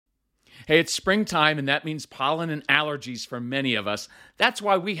Hey, it's springtime, and that means pollen and allergies for many of us. That's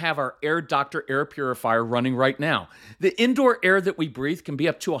why we have our Air Doctor air purifier running right now. The indoor air that we breathe can be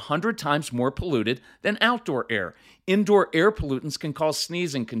up to 100 times more polluted than outdoor air. Indoor air pollutants can cause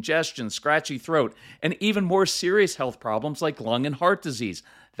sneezing, congestion, scratchy throat, and even more serious health problems like lung and heart disease.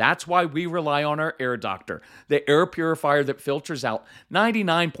 That's why we rely on our Air Doctor, the air purifier that filters out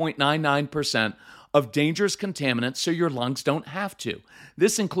 99.99% of dangerous contaminants so your lungs don't have to.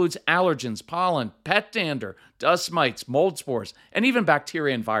 This includes allergens, pollen, pet dander, dust mites, mold spores, and even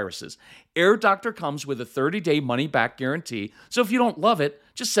bacteria and viruses. Air Doctor comes with a 30-day money-back guarantee, so if you don't love it,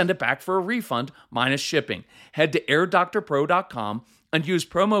 just send it back for a refund minus shipping. Head to airdoctorpro.com and use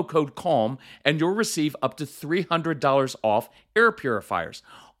promo code CALM, and you'll receive up to $300 off air purifiers.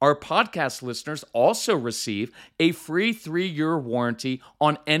 Our podcast listeners also receive a free 3-year warranty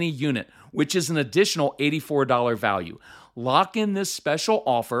on any unit, which is an additional $84 value. Lock in this special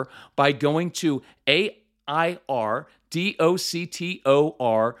offer by going to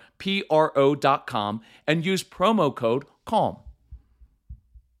AIRDOCTORPRO.com and use promo code CALM.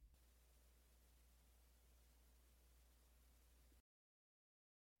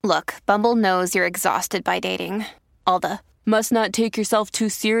 Look, Bumble knows you're exhausted by dating. All the must not take yourself too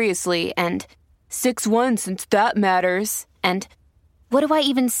seriously and 6'1" since that matters. And what do I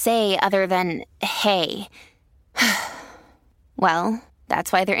even say other than hey? Well,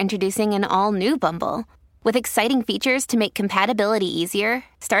 that's why they're introducing an all-new Bumble with exciting features to make compatibility easier,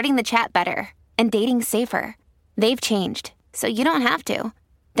 starting the chat better, and dating safer. They've changed, so you don't have to.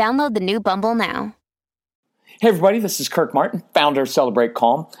 Download the new Bumble now. Hey everybody, this is Kirk Martin, founder of Celebrate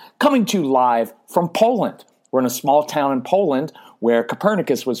Calm, coming to you live from Poland. We're in a small town in Poland where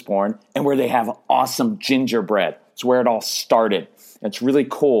Copernicus was born and where they have awesome gingerbread. It's where it all started. It's really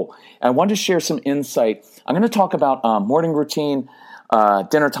cool. And I wanted to share some insight. I'm going to talk about morning routine,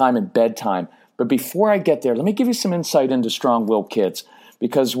 dinner time, and bedtime. But before I get there, let me give you some insight into strong-willed kids.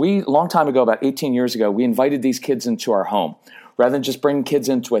 Because a long time ago, about 18 years ago, we invited these kids into our home. Rather than just bringing kids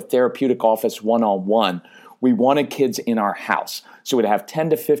into a therapeutic office one-on-one, we wanted kids in our house. So we'd have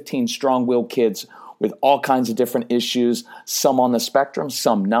 10 to 15 strong-willed kids with all kinds of different issues, some on the spectrum,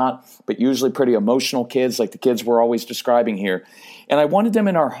 some not, but usually pretty emotional kids like the kids we're always describing here. And I wanted them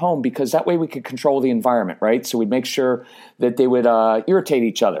in our home because that way we could control the environment, right? So we'd make sure that they would irritate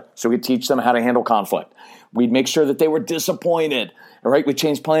each other. So we'd teach them how to handle conflict. We'd make sure that they were disappointed, right? We'd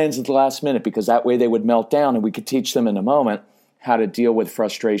change plans at the last minute because that way they would melt down and we could teach them in a moment how to deal with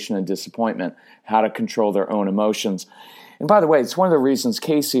frustration and disappointment, how to control their own emotions. And by the way, it's one of the reasons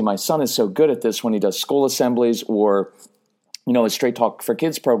Casey, my son, is so good at this when he does school assemblies or, a Straight Talk for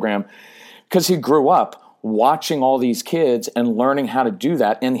Kids program, because he grew up watching all these kids and learning how to do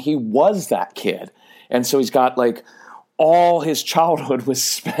that, and he was that kid. And so he's got all his childhood was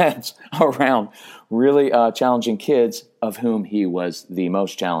spent around really challenging kids, of whom he was the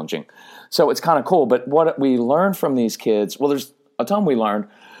most challenging. So it's kind of cool. But what we learned from these kids, well, there's a ton we learned,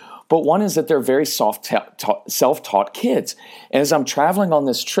 but one is that they're very self-taught kids. And as I'm traveling on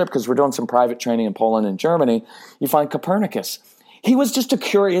this trip, because we're doing some private training in Poland and Germany, you find Copernicus. He was just a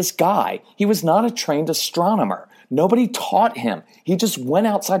curious guy. He was not a trained astronomer. Nobody taught him. He just went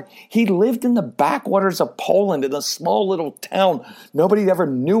outside. He lived in the backwaters of Poland in a small little town nobody ever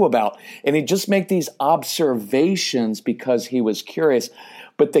knew about. And he'd just make these observations because he was curious.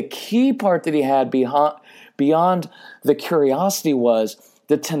 But the key part that he had beyond the curiosity was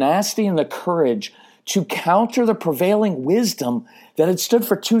the tenacity and the courage to counter the prevailing wisdom that had stood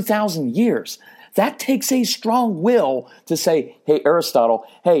for 2,000 years. That takes a strong will to say, hey, Aristotle,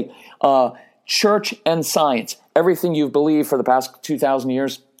 hey, church and science, everything you've believed for the past 2,000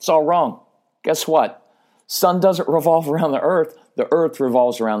 years, it's all wrong. Guess what? Sun doesn't revolve around the earth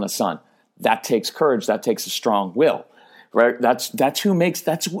revolves around the sun. That takes courage, that takes a strong will. Right? That's who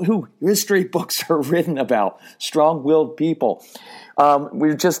history books are written about. Strong-willed people. We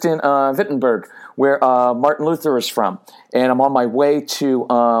were just in Wittenberg, where Martin Luther is from, and I'm on my way to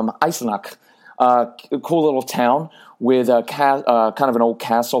Eisenach, a cool little town with kind of an old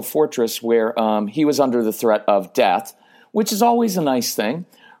castle fortress where he was under the threat of death, which is always a nice thing.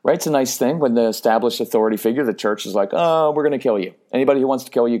 Right? It's a nice thing when the established authority figure, the church, is like, oh, we're going to kill you. Anybody who wants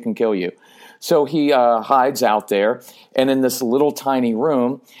to kill you can kill you. So he hides out there, and in this little tiny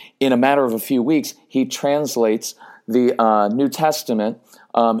room, in a matter of a few weeks, he translates the New Testament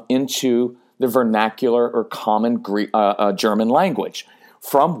into the vernacular or common German language,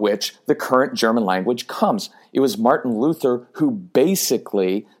 from which the current German language comes. It was Martin Luther who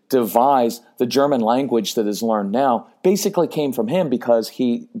basically devised the German language that is learned now, basically came from him because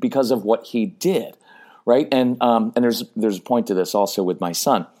of what he did, right? And there's a point to this also with my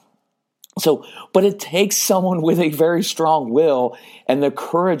son. So, but it takes someone with a very strong will and the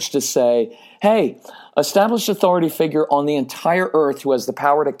courage to say, hey, established authority figure on the entire earth who has the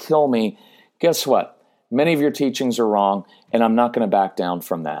power to kill me, guess what? Many of your teachings are wrong, and I'm not going to back down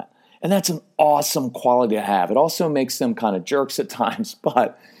from that. And that's an awesome quality to have. It also makes them kind of jerks at times,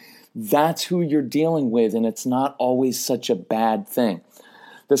 but that's who you're dealing with, and it's not always such a bad thing.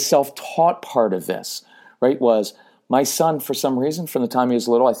 The self-taught part of this, right, was my son, for some reason, from the time he was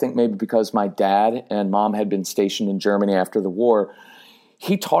little, I think maybe because my dad and mom had been stationed in Germany after the war,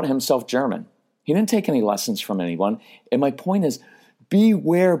 he taught himself German. He didn't take any lessons from anyone. And my point is,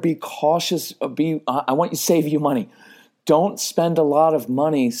 beware, be cautious, I want you to save you money. Don't spend a lot of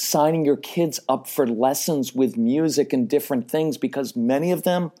money signing your kids up for lessons with music and different things because many of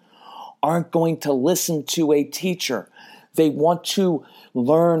them aren't going to listen to a teacher. They want to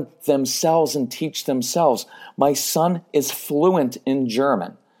learn themselves and teach themselves. My son is fluent in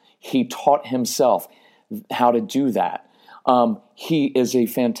German. He taught himself how to do that. He is a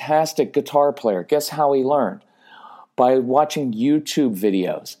fantastic guitar player. Guess how he learned? By watching YouTube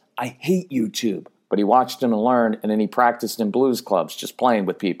videos. I hate YouTube, but he watched them and learned, and then he practiced in blues clubs, just playing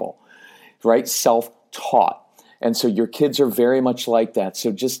with people, right? Self-taught. And so your kids are very much like that.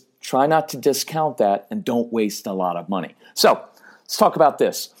 So just try not to discount that and don't waste a lot of money. So let's talk about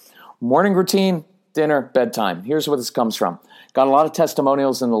this. Morning routine, dinner, bedtime. Here's where this comes from. Got a lot of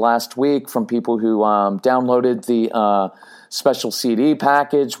testimonials in the last week from people who downloaded the special CD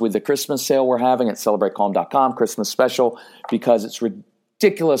package with the Christmas sale we're having at CelebrateCalm.com, Christmas special, because it's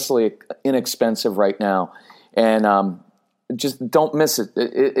ridiculously inexpensive right now. And just don't miss it.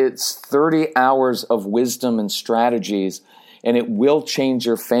 It's 30 hours of wisdom and strategies, and it will change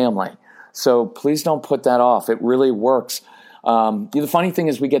your family. So please don't put that off. It really works. The funny thing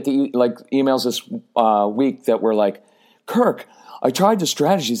is we get the emails this week that were like, Kirk, I tried the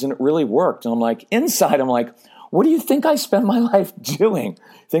strategies and it really worked. And I'm like, inside, I'm like, what do you think I spend my life doing?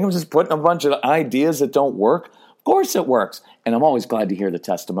 Think I'm just putting a bunch of ideas that don't work? Of course it works. And I'm always glad to hear the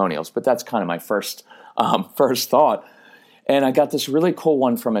testimonials, but that's kind of my first thought. And I got this really cool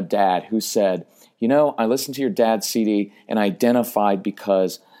one from a dad who said, I listened to your dad's CD and identified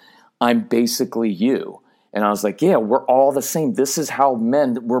because I'm basically you. And I was like, yeah, we're all the same. This is how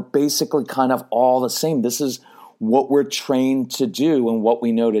we're basically kind of all the same. This is what we're trained to do and what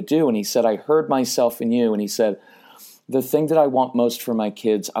we know to do. And he said, I heard myself in you. And he said, the thing that I want most for my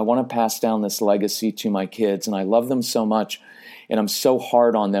kids, I want to pass down this legacy to my kids. And I love them so much. And I'm so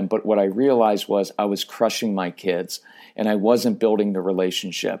hard on them. But what I realized was I was crushing my kids and I wasn't building the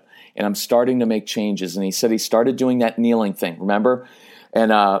relationship. And I'm starting to make changes. And he said he started doing that kneeling thing, remember?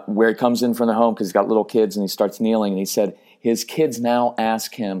 And where he comes in from the home because he's got little kids and he starts kneeling. And he said his kids now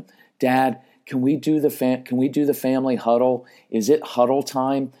ask him, Dad, can we do the family huddle? Is it huddle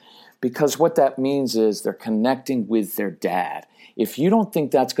time? Because what that means is they're connecting with their dad. If you don't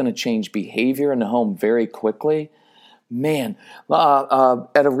think that's going to change behavior in the home very quickly, man,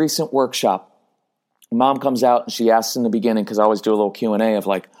 at a recent workshop, mom comes out and she asks in the beginning, because I always do a little Q&A of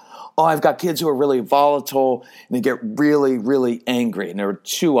like, oh, I've got kids who are really volatile and they get really, really angry. And there were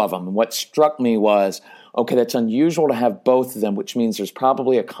two of them. And what struck me was, okay, that's unusual to have both of them, which means there's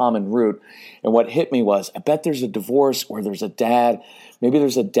probably a common root. And what hit me was, I bet there's a divorce or there's a dad. Maybe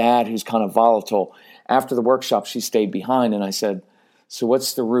there's a dad who's kind of volatile. After the workshop, she stayed behind. And I said, so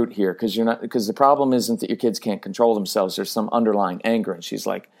what's the root here? Because the problem isn't that your kids can't control themselves. There's some underlying anger. And she's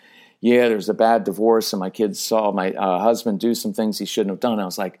like, yeah, there's a bad divorce. And my kids saw my husband do some things he shouldn't have done. And I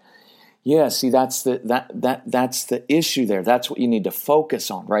was like, yeah, see, that's the issue there. That's what you need to focus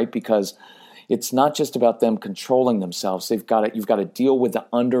on, right? Because it's not just about them controlling themselves. You've got to deal with the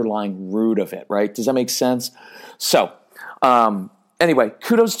underlying root of it, right? Does that make sense? So, anyway,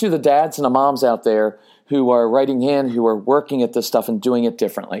 kudos to the dads and the moms out there who are writing in, who are working at this stuff and doing it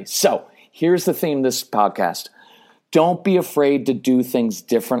differently. So, here's the theme of this podcast. Don't be afraid to do things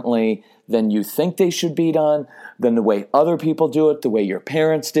differently than you think they should be done, than the way other people do it, the way your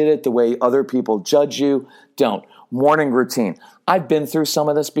parents did it, the way other people judge you. Don't. Morning routine. I've been through some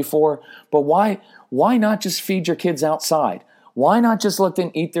of this before, but why not just feed your kids outside? Why not just let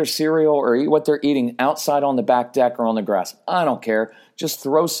them eat their cereal or eat what they're eating outside on the back deck or on the grass? I don't care. Just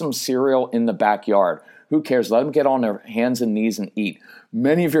throw some cereal in the backyard. Who cares? Let them get on their hands and knees and eat.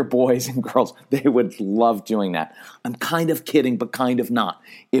 Many of your boys and girls, they would love doing that. I'm kind of kidding, but kind of not.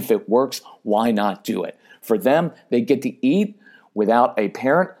 If it works, why not do it? For them, they get to eat without a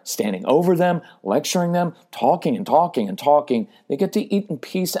parent standing over them, lecturing them, talking and talking and talking. They get to eat in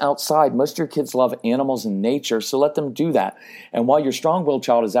peace outside. Most of your kids love animals and nature, so let them do that. And while your strong-willed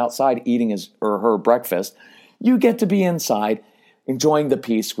child is outside eating his or her breakfast, you get to be inside enjoying the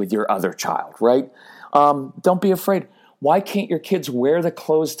peace with your other child, right? Don't be afraid. Why can't your kids wear the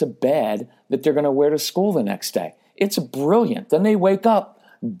clothes to bed that they're going to wear to school the next day? It's brilliant. Then they wake up,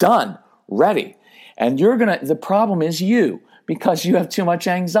 done, ready. And the problem is you, because you have too much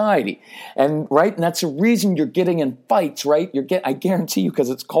anxiety. And that's the reason you're getting in fights, right? I guarantee you, because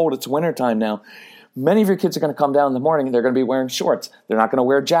it's cold, it's wintertime now. Many of your kids are going to come down in the morning and they're going to be wearing shorts. They're not going to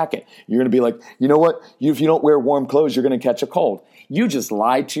wear a jacket. You're going to be like, you know what? If you don't wear warm clothes, you're going to catch a cold. You just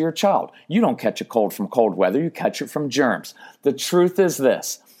lied to your child. You don't catch a cold from cold weather. You catch it from germs. The truth is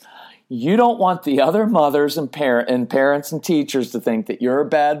this. You don't want the other mothers and parents and teachers to think that you're a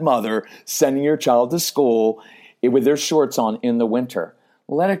bad mother sending your child to school with their shorts on in the winter.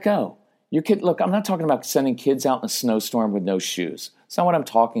 Let it go. Look, I'm not talking about sending kids out in a snowstorm with no shoes. It's not what I'm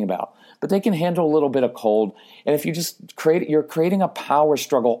talking about. But they can handle a little bit of cold. And if you just you're creating a power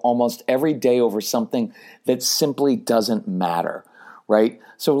struggle almost every day over something that simply doesn't matter, right?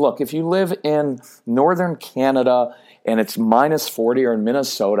 So look, if you live in northern Canada and it's minus 40 or in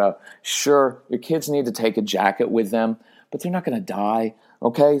Minnesota, sure, your kids need to take a jacket with them, but they're not going to die,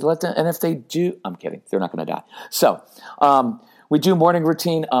 okay? And if they do, I'm kidding, they're not going to die. So we do morning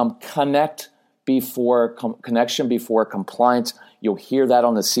routine, connection before compliance. You'll hear that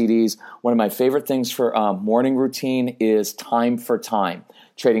on the CDs. One of my favorite things for morning routine is time for time,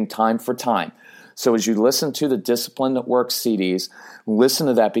 trading time for time. So as you listen to the Discipline That Works CDs, listen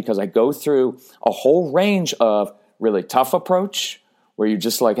to that because I go through a whole range of really tough approach where you're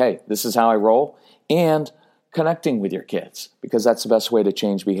just like, hey, this is how I roll, and connecting with your kids because that's the best way to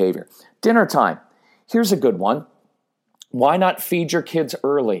change behavior. Dinner time. Here's a good one. Why not feed your kids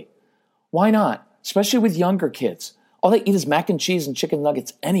early? Why not? Especially with younger kids. All they eat is mac and cheese and chicken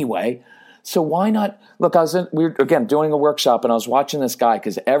nuggets anyway. So why not? Look, we were, again, doing a workshop, and I was watching this guy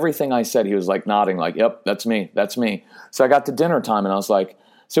because everything I said, he was like nodding like, yep, that's me. So I got to dinner time, and I was like,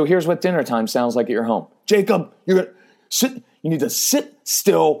 so here's what dinner time sounds like at your home. Jacob, you need to sit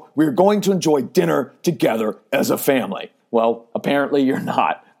still. We're going to enjoy dinner together as a family. Well, apparently you're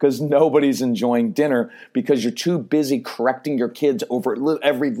not, because nobody's enjoying dinner because you're too busy correcting your kids over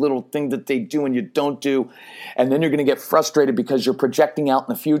every little thing that they do and you don't do. And then you're going to get frustrated because you're projecting out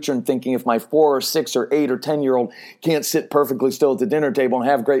in the future and thinking, if my 4 or 6 or 8 or 10-year-old can't sit perfectly still at the dinner table and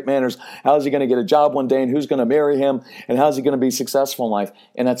have great manners, how is he going to get a job one day, and who's going to marry him, and how's he going to be successful in life?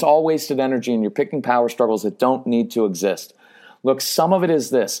 And that's all wasted energy, and you're picking power struggles that don't need to exist. Look, some of it is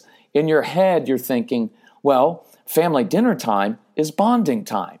this. In your head, you're thinking, well, family dinner time is bonding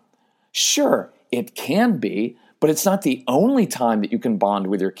time. Sure, it can be, but it's not the only time that you can bond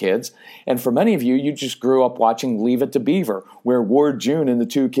with your kids. And for many of you, you just grew up watching Leave It to Beaver, where Ward June and the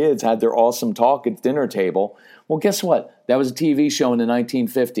 2 kids had their awesome talk at the dinner table. Well, guess what? That was a TV show in the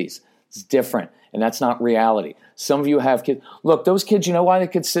 1950s. It's different, and that's not reality. Some of you have kids. Look, those kids, you know why they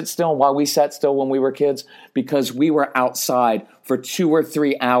could sit still and why we sat still when we were kids? Because we were outside for 2 or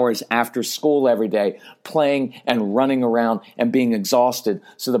 3 hours after school every day, playing and running around and being exhausted.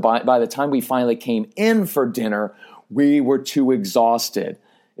 So that by the time we finally came in for dinner, we were too exhausted.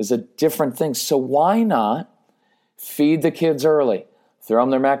 It's a different thing. So why not feed the kids early? Throw them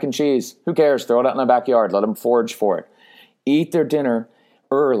their mac and cheese. Who cares? Throw it out in the backyard. Let them forage for it. Eat their dinner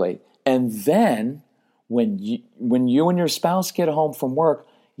early. And then when you and your spouse get home from work,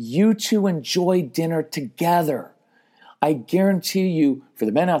 you two enjoy dinner together. I guarantee you, for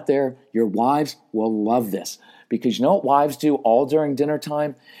the men out there, your wives will love this. Because you know what wives do all during dinner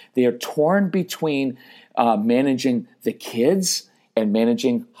time? They are torn between managing the kids and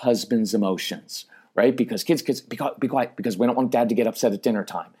managing husband's emotions, right? Because kids, be quiet, because we don't want dad to get upset at dinner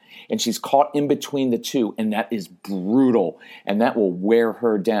time. And she's caught in between the two, and that is brutal, and that will wear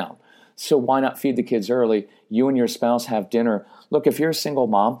her down. So why not feed the kids early? You and your spouse have dinner. Look, if you're a single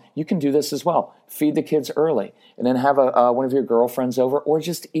mom, you can do this as well. Feed the kids early and then have one of your girlfriends over, or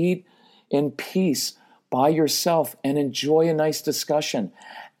just eat in peace by yourself and enjoy a nice discussion.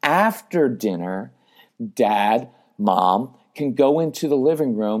 After dinner, dad, mom can go into the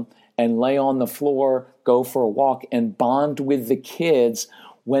living room and lay on the floor, go for a walk, and bond with the kids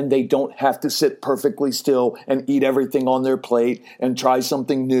when they don't have to sit perfectly still and eat everything on their plate and try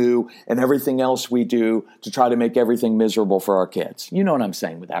something new and everything else we do to try to make everything miserable for our kids. You know what I'm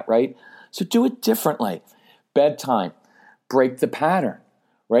saying with that, right? So do it differently. Bedtime, break the pattern,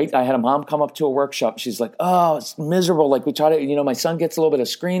 right? I had a mom come up to a workshop. She's like, oh, it's miserable. Like we try to, my son gets a little bit of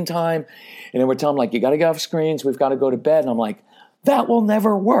screen time. And then we're telling him, like, you got to get off screens. We've got to go to bed. And I'm like, that will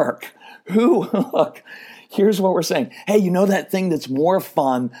never work. Look, here's what we're saying. Hey, you know that thing that's more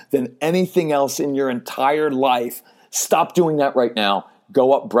fun than anything else in your entire life? Stop doing that right now.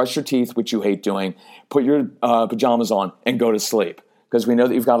 go up, brush your teeth, which you hate doing, put your pajamas on, and go to sleep. Because we know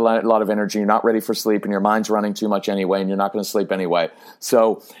that you've got a lot of energy, you're not ready for sleep, and your mind's running too much anyway, and you're not going to sleep anyway.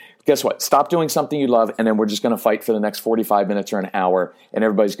 So guess what? Stop doing something you love, and then we're just going to fight for the next 45 minutes or an hour, and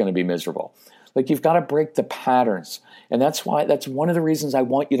everybody's going to be miserable. Like, you've got to break the patterns. And that's one of the reasons I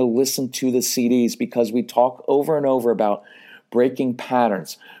want you to listen to the CDs, because we talk over and over about breaking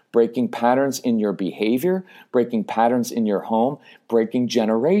patterns in your behavior, breaking patterns in your home, breaking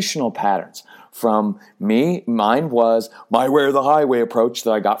generational patterns. From me, mine was my way or the highway approach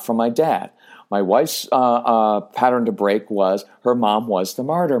that I got from my dad. My wife's pattern to break was her mom was the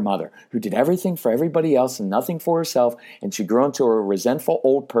martyr mother who did everything for everybody else and nothing for herself, and she grew into a resentful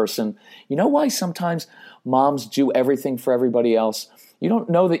old person. You know why sometimes moms do everything for everybody else? You don't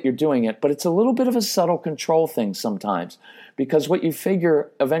know that you're doing it, but it's a little bit of a subtle control thing sometimes, because what you figure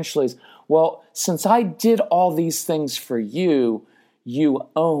eventually is, well, since I did all these things for you, you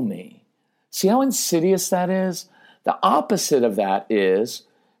owe me. See how insidious that is? The opposite of that is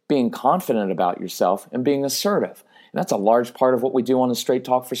being confident about yourself and being assertive. And that's a large part of what we do on the Straight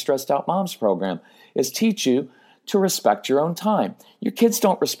Talk for Stressed Out Moms program, is teach you to respect your own time. Your kids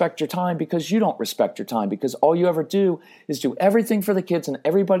don't respect your time because you don't respect your time, because all you ever do is do everything for the kids and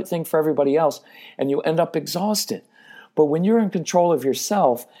everything for everybody else, and you end up exhausted. But when you're in control of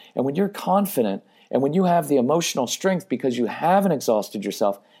yourself, and when you're confident, and when you have the emotional strength because you haven't exhausted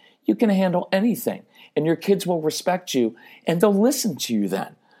yourself, you can handle anything. And your kids will respect you, and they'll listen to you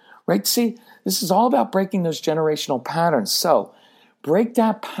then. Right? See, this is all about breaking those generational patterns. So break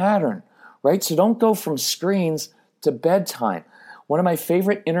that pattern, right? So don't go from screens to bedtime. One of my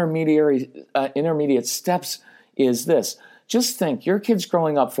favorite intermediate steps is this. Just think, your kids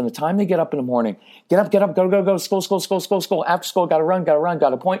growing up, from the time they get up in the morning, get up, go, school, after school, got to run,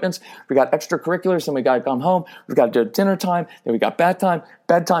 got appointments, we got extracurriculars, then we got to come home, we've got to do dinner time, then we got bedtime,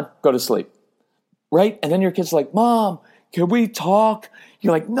 go to sleep, right? And then your kid's like, Mom, can we talk?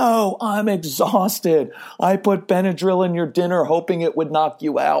 You're like, no, I'm exhausted. I put Benadryl in your dinner hoping it would knock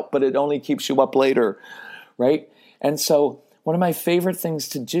you out, but it only keeps you up later, right? And so one of my favorite things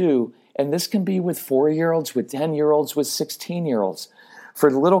to do, and this can be with 4-year-olds, with 10-year-olds, with 16-year-olds.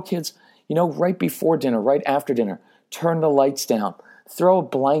 For the little kids, right before dinner, right after dinner, turn the lights down. Throw a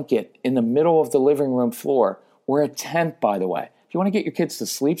blanket in the middle of the living room floor, or a tent, by the way. If you want to get your kids to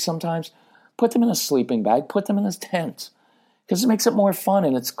sleep sometimes, put them in a sleeping bag, put them in a tent, because it makes it more fun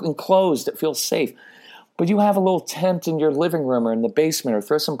and it's enclosed, it feels safe. But you have a little tent in your living room or in the basement, or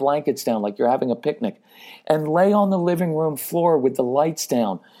throw some blankets down like you're having a picnic, and lay on the living room floor with the lights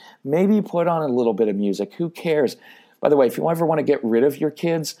down. Maybe put on a little bit of music. Who cares? By the way, if you ever want to get rid of your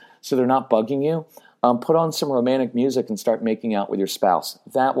kids so they're not bugging you, put on some romantic music and start making out with your spouse.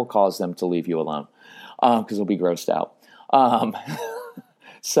 That will cause them to leave you alone, because they'll be grossed out. I'm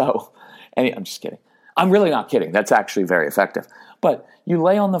just kidding. I'm really not kidding. That's actually very effective. But you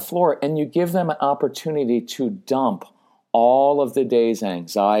lay on the floor and you give them an opportunity to dump all of the day's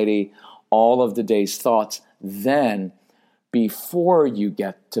anxiety, all of the day's thoughts, then before you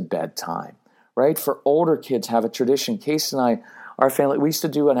get to bedtime, right? For older kids, have a tradition. Case and I, our family, we used to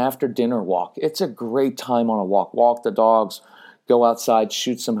do an after-dinner walk. It's a great time on a walk. Walk the dogs, go outside,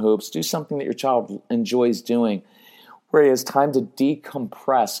 shoot some hoops, do something that your child enjoys doing, where it is time to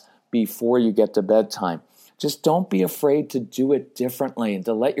decompress before you get to bedtime. Just don't be afraid to do it differently and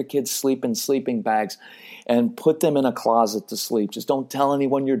to let your kids sleep in sleeping bags and put them in a closet to sleep. Just don't tell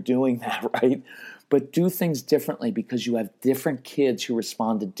anyone you're doing that, right? But do things differently, because you have different kids who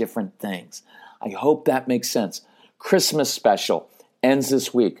respond to different things. I hope that makes sense. Christmas special ends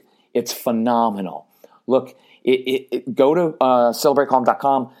this week. It's phenomenal. Look, go to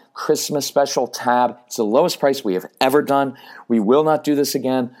CelebrateCalm.com, Christmas special tab. It's the lowest price we have ever done. We will not do this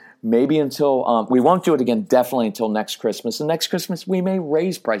again. Maybe until, we won't do it again, definitely until next Christmas. And next Christmas, we may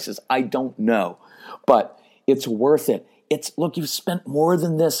raise prices. I don't know. But it's worth it. Look, you've spent more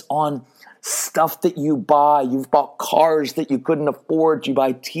than this on stuff that you buy. You've bought cars that you couldn't afford. You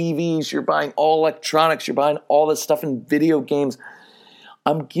buy TVs. You're buying all electronics. You're buying all this stuff in video games.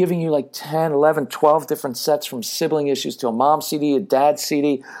 I'm giving you like 10, 11, 12 different sets, from sibling issues to a mom CD, a dad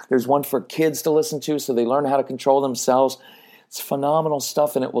CD. There's one for kids to listen to so they learn how to control themselves. It's phenomenal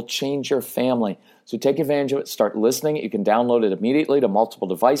stuff, and it will change your family. So take advantage of it. Start listening. You can download it immediately to multiple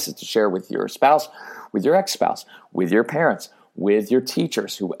devices to share with your spouse, with your ex-spouse, with your parents, with your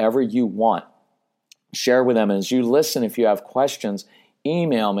teachers, whoever you want. Share with them. And as you listen, if you have questions,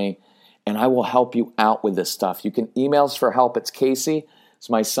 email me, and I will help you out with this stuff. You can email us for help. It's Casey. It's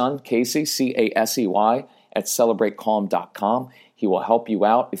my son, Casey, Casey, @celebratecalm.com. He will help you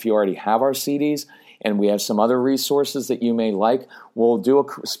out if you already have our CDs. and we have some other resources that you may like, we'll do a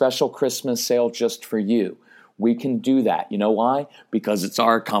special Christmas sale just for you. We can do that. You know why? Because it's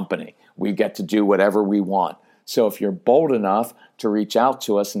our company. We get to do whatever we want. So if you're bold enough to reach out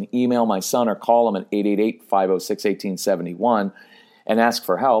to us and email my son or call him at 888-506-1871 and ask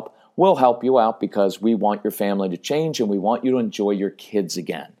for help, we'll help you out because we want your family to change and we want you to enjoy your kids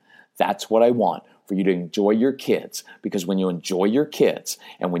again. That's what I want, for you to enjoy your kids, because when you enjoy your kids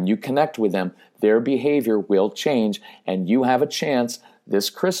and when you connect with them, their behavior will change, and you have a chance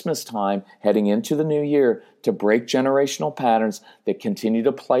this Christmas time heading into the new year to break generational patterns that continue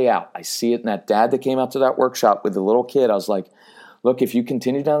to play out. I see it in that dad that came out to that workshop with the little kid. I was like, look, if you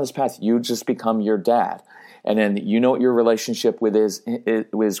continue down this path, you just become your dad. And then you know what your relationship with is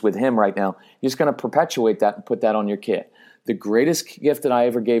with him right now. You're just going to perpetuate that and put that on your kid. The greatest gift that I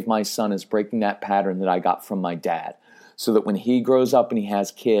ever gave my son is breaking that pattern that I got from my dad, so that when he grows up and he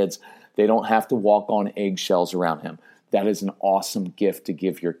has kids, they don't have to walk on eggshells around him. That is an awesome gift to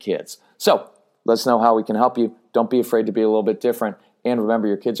give your kids. So let us know how we can help you. Don't be afraid to be a little bit different. And remember,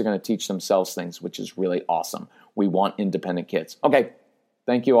 your kids are going to teach themselves things, which is really awesome. We want independent kids. Okay,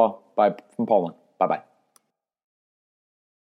 thank you all. Bye from Poland. Bye-bye.